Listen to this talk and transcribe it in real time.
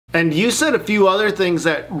And you said a few other things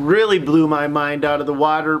that really blew my mind out of the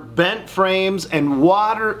water. Bent frames and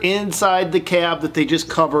water inside the cab that they just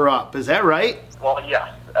cover up. Is that right? Well, yes.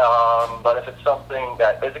 But if it's something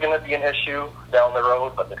that is going to be an issue down the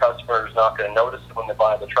road, but the customer is not going to notice it when they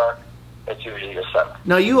buy the truck, it's usually a set.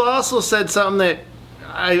 Now, you also said something that,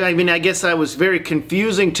 I mean, I guess that was very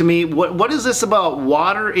confusing to me. What is this about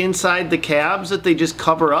water inside the cabs that they just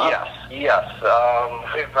cover up? Yes.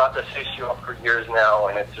 We've brought this issue up for years now,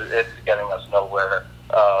 and it's getting us nowhere.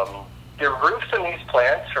 The roofs in these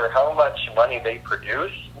plants, for how much money they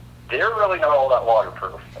produce, they're really not all that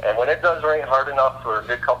waterproof. And when it does rain hard enough for a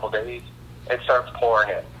good couple of days, it starts pouring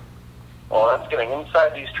in. Well, that's getting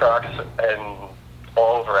inside these trucks and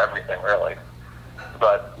all over everything, really.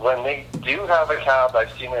 But when they do have a cab,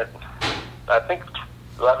 I've seen it, I think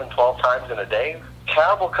 11, 12 times in a day.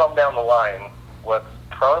 Cab will come down the line with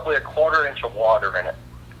probably a 1/4 inch of water in it.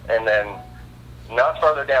 And then not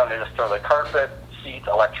farther down, they just throw the carpet, seats,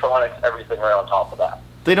 electronics, everything right on top of that.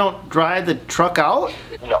 They don't dry the truck out?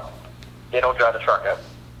 No, they don't dry the truck out.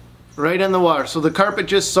 Right in the water. So the carpet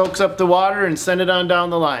just soaks up the water and send it on down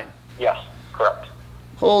the line? Yes, correct.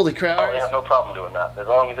 Holy crap. Oh, yeah, no problem doing that. As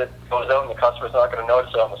long as it goes out and the customer's not going to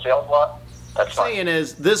notice it on the sales lot, that's fine. What I'm saying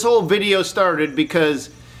is, this whole video started because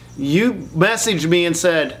you messaged me and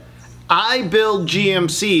said, I build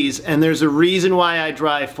GMCs and there's a reason why I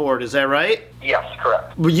drive Ford. Is that right? Yes,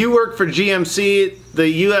 correct. But you work for GMC,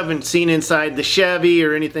 you haven't seen inside the Chevy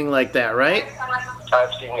or anything like that, right?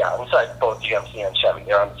 I've seen, yeah, inside both GMC and Chevy.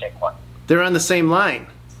 They're on the same line. They're on the same line?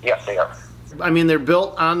 Yes, they are. I mean, they're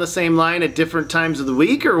built on the same line at different times of the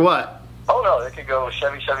week, or what? Oh, no, they could go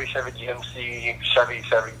Chevy, GMC, Chevy,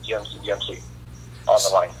 GMC on the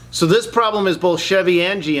line. So this problem is both Chevy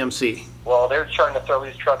and GMC? Well, they're trying to throw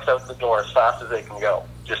these trucks out the door as fast as they can go,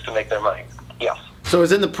 just to make their money. Yes. So I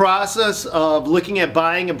was in the process of looking at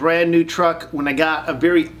buying a brand new truck when I got a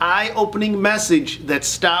very eye-opening message that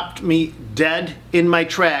stopped me dead in my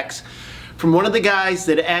tracks from one of the guys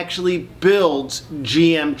that actually builds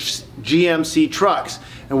GMC trucks.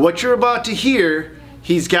 And what you're about to hear,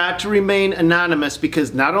 he's got to remain anonymous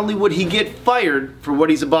because not only would he get fired for what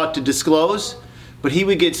he's about to disclose, but he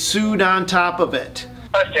would get sued on top of it.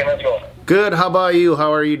 Hi, Stan, how's it going? Good, how about you?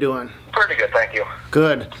 How are you doing? Pretty good, thank you.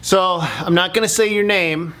 Good. So, I'm not going to say your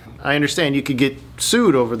name. I understand you could get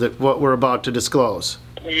sued over what we're about to disclose.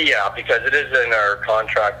 Yeah, because it is in our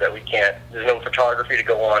contract that we can't, there's no photography to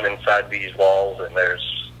go on inside these walls, and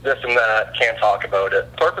there's this and that, can't talk about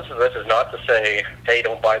it. The purpose of this is not to say, hey,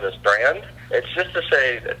 don't buy this brand. It's just to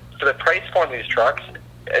say that for the price point of these trucks,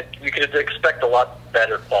 you could expect a lot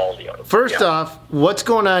better quality out of them. First off, what's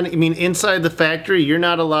going on? I mean, inside the factory, you're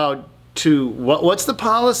not allowed to, what's the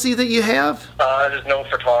policy that you have? There's no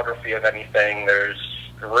photography of anything. There's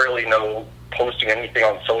really no posting anything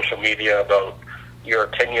on social media about your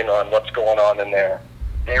opinion on what's going on in there.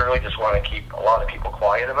 They really just want to keep a lot of people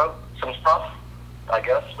quiet about some stuff, I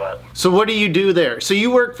guess. But so what do you do there? So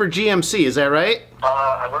you work for GMC, is that right?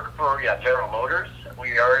 I work for General Motors.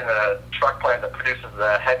 We are in a truck plant that produces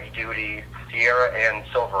the heavy-duty Sierra and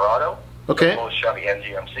Silverado. Okay. So both Chevy and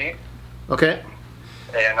GMC. Okay.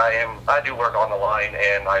 And I do work on the line,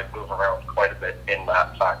 and I move around quite a bit in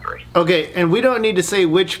that factory. Okay, and we don't need to say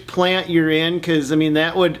which plant you're in, because I mean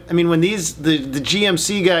when the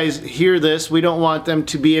GMC guys hear this, we don't want them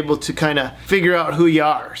to be able to kind of figure out who you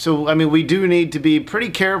are. So I mean, we do need to be pretty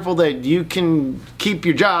careful that you can keep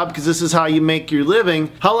your job, because this is how you make your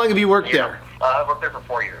living. How long have you worked there? I've worked there for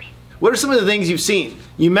 4 years. What are some of the things you've seen?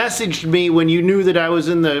 You messaged me when you knew that I was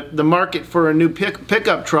in the market for a new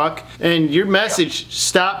pickup truck, and your message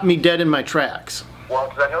stopped me dead in my tracks. Well,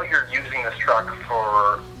 because I know you're using this truck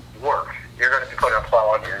for work. You're going to be putting a plow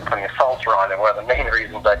on, you're putting a seltzer on, and one of the main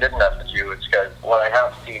reasons I did message you is because what I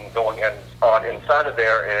have seen going on inside of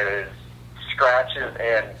there is scratches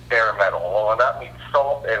and bare metal. Well, when that means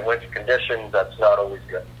salt and winter conditions, that's not always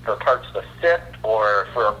good. For parts to fit or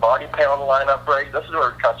for a body panel to line up right, this is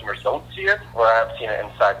where customers don't see it. Where I've seen it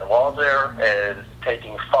inside the walls there is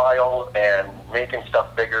taking file and making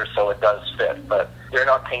stuff bigger so it does fit. But they're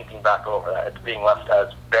not painting back over that. It's being left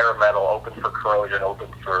as bare metal, open for corrosion, open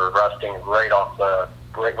for rusting right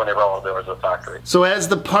when they roll the doors of the factory. So as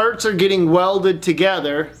the parts are getting welded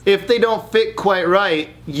together, if they don't fit quite right,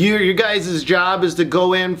 your guys' job is to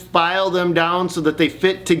go in, file them down so that they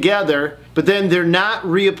fit together, but then they're not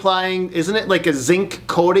reapplying, isn't it like a zinc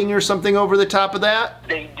coating or something over the top of that?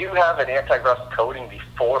 They do have an anti-rust coating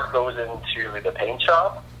before it goes into the paint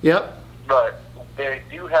shop. Yep. But they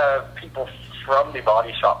do have people from the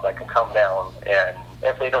body shop that can come down and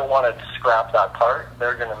if they don't want to scrap that part,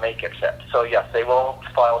 they're going to make it fit. So yes, they will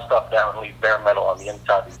file stuff down and leave bare metal on the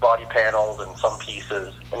inside, these body panels and some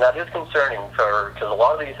pieces. And that is concerning because a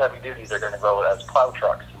lot of these heavy duties are going to go as plow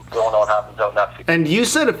trucks. We don't know what happens out in that field. And you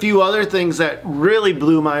said a few other things that really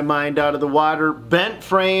blew my mind out of the water. Bent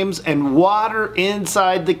frames and water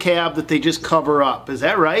inside the cab that they just cover up. Is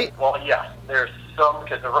that right? Well, yes. There's some,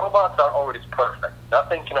 because the robots aren't always perfect.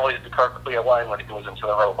 Nothing can always be perfectly aligned when it goes into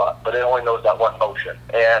the robot, but it only knows that one motion.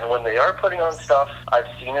 And when they are putting on stuff, I've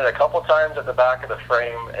seen it a couple times at the back of the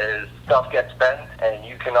frame, is stuff gets bent and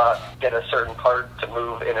you cannot get a certain part to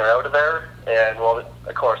move in or out of there. And well,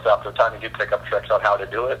 of course, after time you do pick up tricks on how to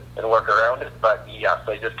do it and work around it, but yes,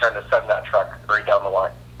 they just kind of send that truck right down the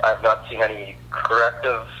line. I've not seen any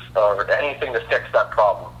corrective or anything to fix that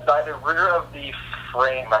problem. By the rear of the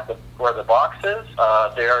frame at where the box is,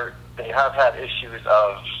 they have had issues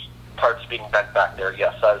of parts being bent back there.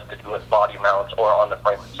 Yes, that is to do with body mounts or on the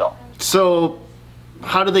frame itself. So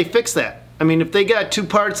how do they fix that? I mean, if they got two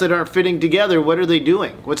parts that aren't fitting together, what are they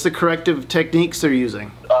doing? What's the corrective techniques they're using?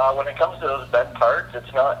 When it comes to those bent parts,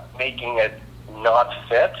 it's not making it not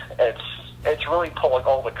fit. It's really pulling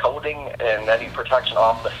all the coating and any protection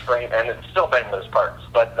off the frame, and it's still bending those parts.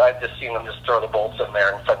 But I've just seen them just throw the bolts in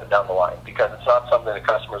there and send it down the line, because it's not something the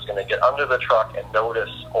customer is going to get under the truck and notice,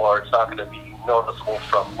 or it's not going to be noticeable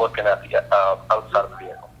from looking at the outside of the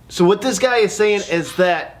vehicle. So what this guy is saying is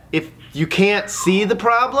that if you can't see the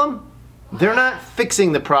problem, they're not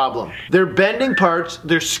fixing the problem. They're bending parts,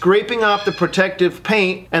 they're scraping off the protective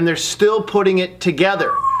paint, and they're still putting it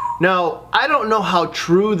together. Now, I don't know how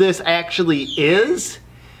true this actually is,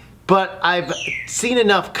 but I've seen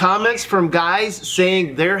enough comments from guys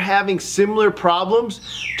saying they're having similar problems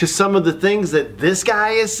to some of the things that this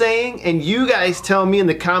guy is saying, and you guys tell me in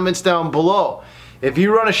the comments down below. If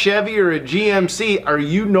you run a Chevy or a GMC, are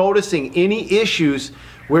you noticing any issues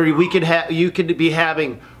where you could be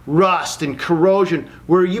having rust and corrosion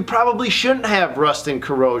where you probably shouldn't have rust and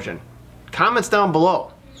corrosion? Comments down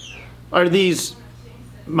below. Are these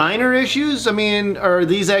minor issues? I mean, are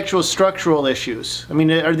these actual structural issues? I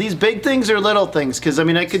mean, are these big things or little things? Because I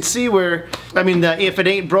mean, I could see where, I mean, if it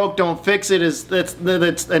ain't broke, don't fix it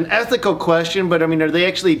that's an ethical question, but I mean, are they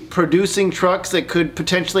actually producing trucks that could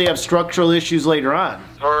potentially have structural issues later on?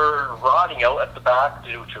 For rotting out at the back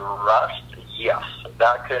due to rust, yes,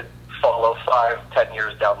 that could follow 5-10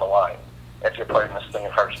 years down the line if you're putting this thing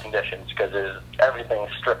in harsh conditions, because everything's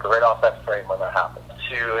stripped right off that frame when that happens.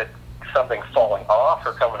 Something falling off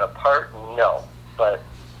or coming apart, no, but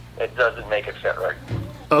it doesn't make it fit right.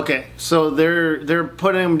 Okay, so they're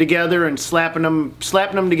putting them together and slapping them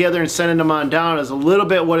together and sending them on down is a little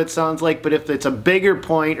bit what it sounds like. But if it's a bigger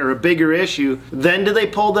point or a bigger issue, then do they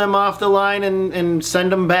pull them off the line and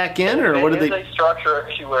send them back in, or what do they? If it's a structure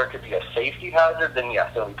issue where it could be a safety hazard, then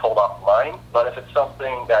yes, it'll be pulled off the line. But if it's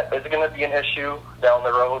something that is going to be an issue down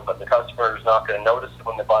the road, but the customer is not going to notice it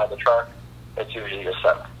when they buy the truck, it's usually just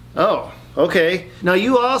sent. Oh, okay. Now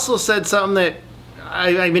you also said something that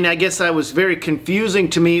I mean, I guess that was very confusing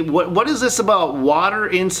to me. What is this about water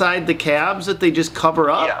inside the cabs that they just cover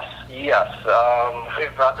up? Yes.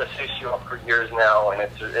 We've brought this issue up for years now, and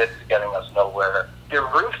it's getting us nowhere. The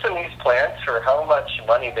roofs in these plants, for how much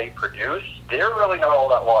money they produce, they're really not all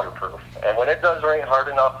that waterproof. And when it does rain hard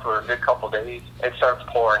enough for a good couple days, it starts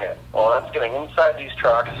pouring in. Well, that's getting inside these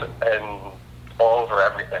trucks and all over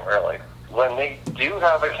everything, really. When they do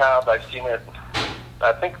have a cab, I've seen it,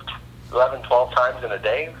 I think, 11, 12 times in a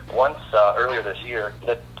day. Once earlier this year,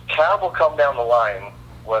 the cab will come down the line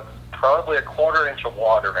with probably a 1/4 inch of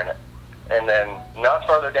water in it. And then not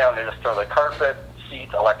farther down, they just throw the carpet,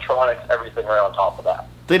 seats, electronics, everything right on top of that.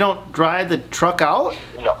 They don't dry the truck out?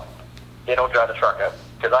 No, they don't dry the truck out.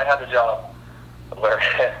 Because I had a job where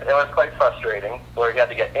it was quite frustrating, where you had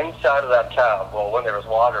to get inside of that cab, well, when there was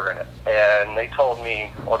water in it. And they told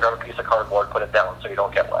me, well, grab a piece of cardboard, put it down so you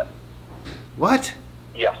don't get wet. What?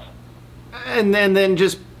 Yes. And then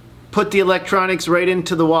just put the electronics right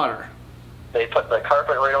into the water? They put the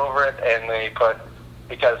carpet right over it, and they put,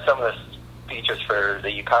 because some of the features for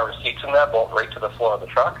the power seats in that bolt right to the floor of the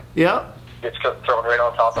truck. Yeah. It's thrown right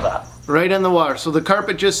on top of that. Right in the water. So the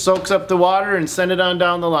carpet just soaks up the water and send it on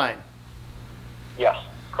down the line? Yes,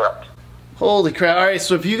 correct. Holy crap. All right,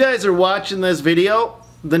 so if you guys are watching this video,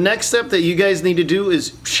 the next step that you guys need to do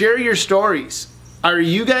is share your stories. Are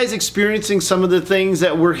you guys experiencing some of the things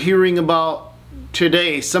that we're hearing about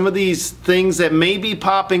today? Some of these things that may be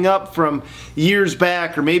popping up from years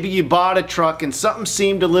back, or maybe you bought a truck and something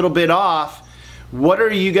seemed a little bit off What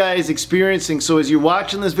are you guys experiencing? So as you're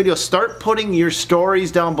watching this video, start putting your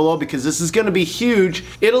stories down below, because this is going to be huge.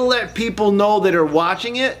 It'll let people know that are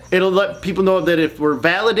watching it. It'll let people know that if we're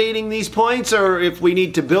validating these points, or if we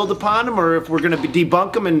need to build upon them, or if we're going to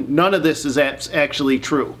debunk them, and none of this is actually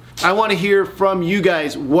true. I want to hear from you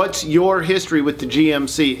guys. What's your history with the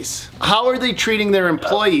GMCs? How are they treating their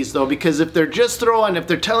employees though? Because if they're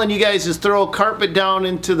telling you guys to throw carpet down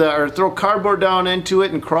into or throw cardboard down into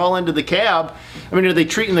it and crawl into the cab, I mean, are they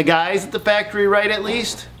treating the guys at the factory right at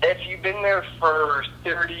least? If you've been there for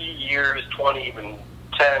 30 years, 20, even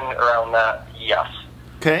 10, around that, yes.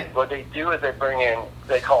 Okay. What they do is they bring in,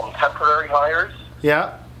 they call them temporary hires.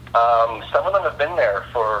 Yeah. Some of them have been there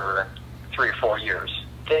for 3 or 4 years.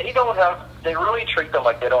 They really treat them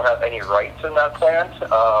like they don't have any rights in that plant.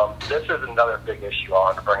 This is another big issue I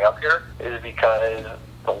want to bring up here, is because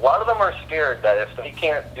a lot of them are scared that if they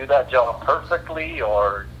can't do that job perfectly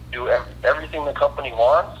or do everything the company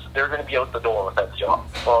wants, they're going to be out the door with that job.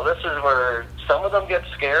 Well, this is where some of them get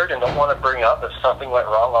scared and don't want to bring up if something went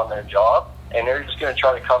wrong on their job, and they're just going to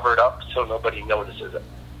try to cover it up so nobody notices it,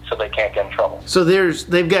 so they can't get in trouble. So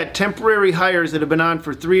they've got temporary hires that have been on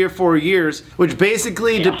for 3 or 4 years, which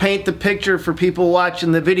basically, to paint the picture for people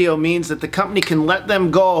watching the video, means that the company can let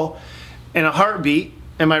them go in a heartbeat.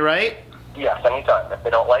 Am I right? Yes, anytime. If they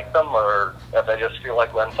don't like them, or if they just feel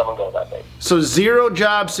like letting someone go that day. So 0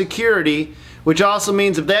 job security, which also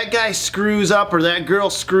means if that guy screws up or that girl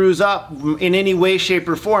screws up in any way, shape,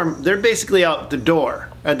 or form, they're basically out the door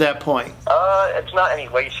at that point. It's not any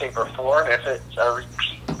way, shape, or form. If it's a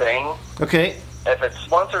repeat thing, okay. If it's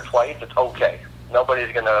once or twice, it's okay.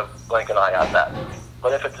 Nobody's going to blink an eye at that.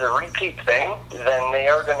 But if it's a repeat thing, then they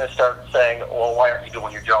are going to start saying, well, why aren't you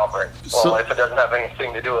doing your job right? Well, if it doesn't have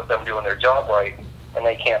anything to do with them doing their job right, and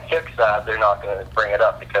they can't fix that, they're not going to bring it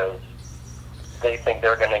up because they think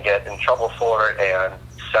they're going to get in trouble for it and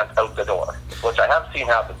sent out the door, which I have seen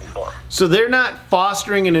happen before. So they're not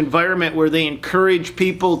fostering an environment where they encourage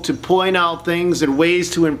people to point out things and ways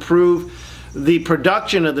to improve the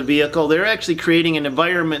production of the vehicle. They're actually creating an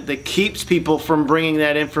environment that keeps people from bringing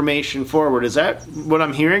that information forward. Is that what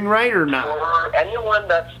I'm hearing right or not? For anyone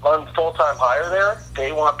that's on full-time hire there,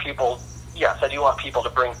 they want people, yes, I do want people to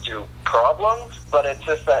bring to problems, but it's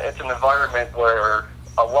just that it's an environment where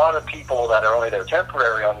a lot of people that are only there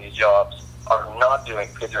temporary on these jobs are not doing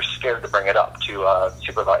it because they're scared to bring it up to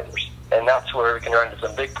supervisors. And that's where we can run into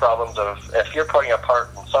some big problems of if you're putting a part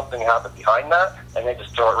and something happened behind that and they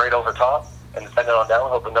just throw it right over top and send it on down,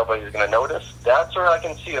 hoping nobody's going to notice, that's where I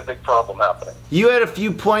can see a big problem happening. You had a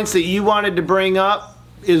few points that you wanted to bring up.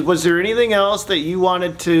 Was there anything else that you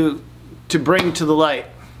wanted to bring to the light?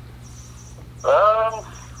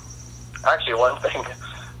 Actually, one thing,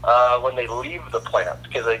 when they leave the plant,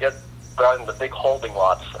 because they get in the big holding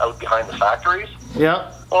lots out behind the factories.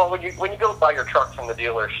 Yeah. Well, when you go buy your truck from the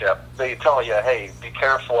dealership, they tell you, hey, be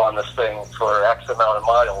careful on this thing for X amount of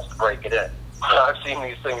miles to break it in. I've seen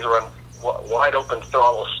these things run wide open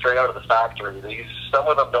throttle straight out of the factory. Some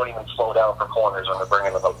of them don't even slow down for corners when they're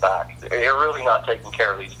bringing them out back. They're really not taking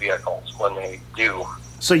care of these vehicles when they do.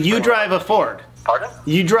 So you drive a Ford? Pardon?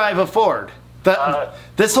 You drive a Ford?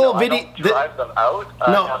 This whole video. I don't drive them out.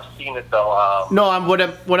 No. I've seen it though. No,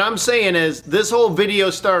 what I'm saying is this whole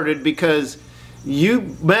video started because you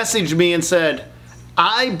messaged me and said,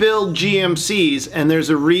 I build GMCs and there's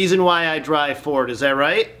a reason why I drive Ford. Is that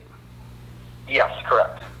right? Yes,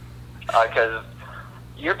 correct. Because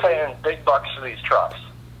you're paying big bucks for these trucks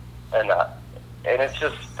and that. And it's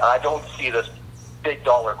just, I don't see this big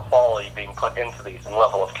dollar quality being put into these and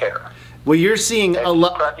level of care. Well, you're seeing a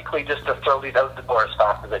lot. Practically just to throw these out the door as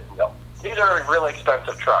fast as they can go. These are really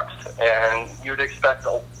expensive trucks, and you'd expect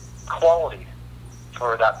a quality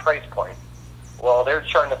for that price point. Well, they're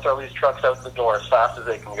trying to throw these trucks out the door as fast as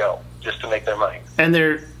they can go, just to make their money. And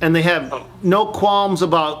they have no qualms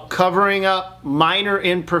about covering up minor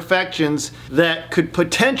imperfections that could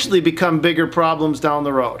potentially become bigger problems down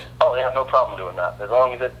the road. Oh, they have no problem doing that. As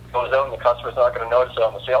long as it goes out and the customer's not going to notice it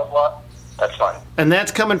on the sales lot, that's fine. And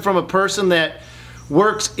that's coming from a person that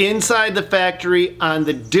works inside the factory on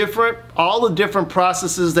all the different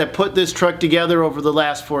processes that put this truck together over the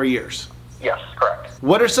last 4 years. Yes, correct.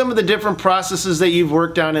 What are some of the different processes that you've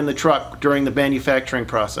worked on in the truck during the manufacturing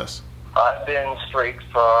process? I've been straight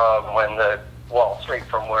from straight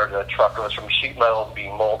from where the truck goes from sheet metal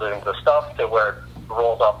being molded into stuff to where it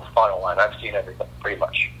rolls off the final line. I've seen everything, pretty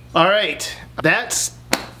much. All right. That's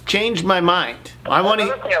changed my mind.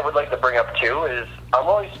 Another thing I would like to bring up too is I'm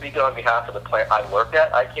only speaking on behalf of the plant I work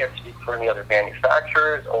at. I can't speak for any other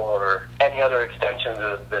manufacturers or any other extensions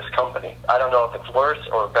of this company. I don't know if it's worse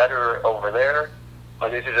or better over there,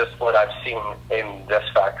 But this is just what I've seen in this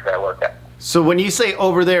factory I work at. So when you say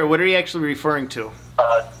over there, what are you actually referring to?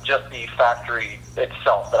 Just the factory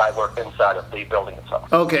itself that I work inside of the building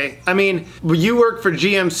itself. Okay, I mean, you work for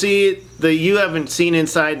GMC, you haven't seen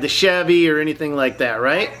inside the Chevy or anything like that,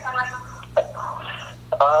 right?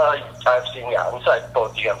 I've seen, yeah, inside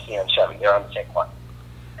both GMC and Chevy. They're on the same line.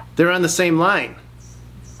 They're on the same line?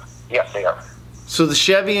 Yes, they are. So the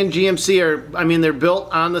Chevy and GMC are, I mean, they're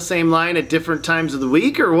built on the same line at different times of the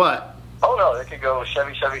week, or what? Oh, no, they could go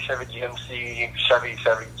Chevy, GMC, Chevy,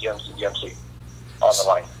 GMC, GMC on the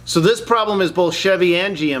line. So this problem is both Chevy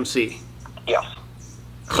and GMC? Yes.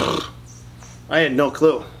 I had no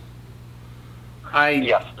clue.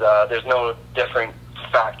 Yes, there's no different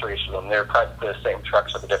factories for them. They're practically the same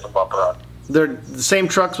trucks with a different bumper on. They're the same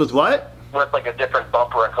trucks with what? With like a different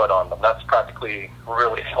bumper and hood on them. That's practically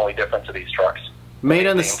really the only difference of these trucks. Made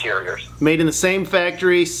on the interiors. Made in the same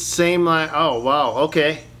factory, same line. Oh, wow,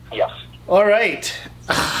 okay. Yes. All right.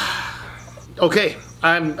 Okay,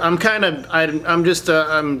 I'm a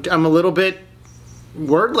little bit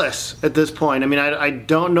wordless at this point. I mean, I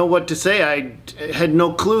don't know what to say. I had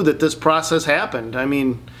no clue that this process happened. I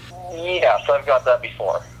mean, yes, I've got that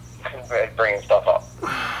before. Bringing stuff up.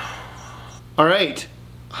 All right.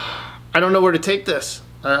 I don't know where to take this.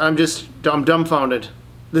 I'm dumbfounded.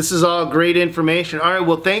 This is all great information. All right,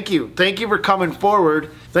 well, thank you. Thank you for coming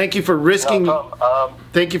forward. Thank you for risking.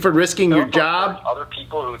 Thank you for risking your job. Other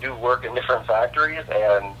people who do work in different factories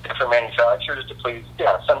and different manufacturers to please,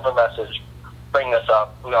 send them a message. Bring this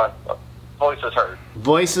up. Voice is heard.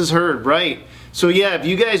 Voice is heard, right. So yeah, if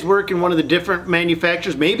you guys work in one of the different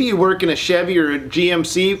manufacturers, maybe you work in a Chevy or a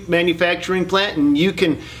GMC manufacturing plant and you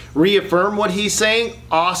can reaffirm what he's saying,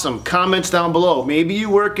 awesome. Comments down below. Maybe you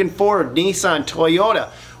work in Ford, Nissan,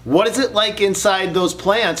 Toyota. What is it like inside those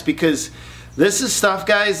plants? Because this is stuff,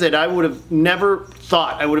 guys, that I would have never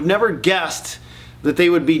thought. I would have never guessed that they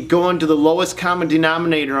would be going to the lowest common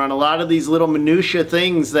denominator on a lot of these little minutia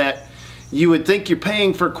things that you would think you're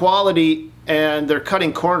paying for quality and they're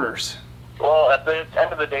cutting corners. Well, at the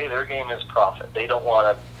end of the day, their game is profit. They don't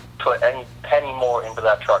want to put any penny more into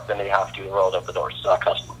that truck than they have to roll up the doors to that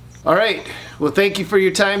customer. All right. Well, thank you for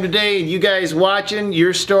your time today. You guys watching,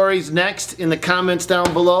 your story's next in the comments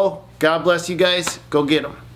down below. God bless you guys. Go get them.